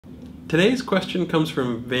Today's question comes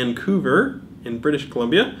from Vancouver in British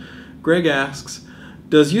Columbia. Greg asks,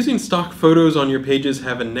 does using stock photos on your pages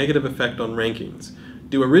have a negative effect on rankings?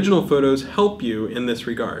 Do original photos help you in this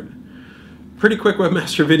regard? Pretty quick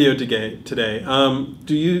webmaster video today.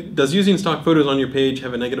 Does using stock photos on your page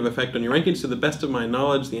have a negative effect on your rankings? To the best of my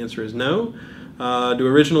knowledge, the answer is no. Do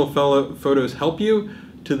original photos help you?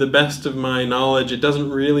 To the best of my knowledge, it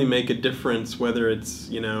doesn't really make a difference whether it's,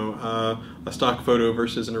 a stock photo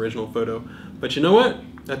versus an original photo. But you know what?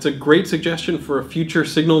 That's a great suggestion for a future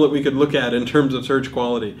signal that we could look at in terms of search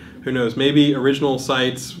quality. Who knows? Maybe original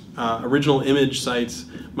sites, original image sites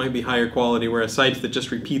might be higher quality, whereas sites that just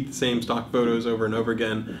repeat the same stock photos over and over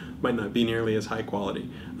again might not be nearly as high quality.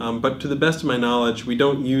 But to the best of my knowledge, we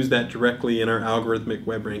don't use that directly in our algorithmic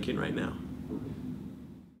web ranking right now.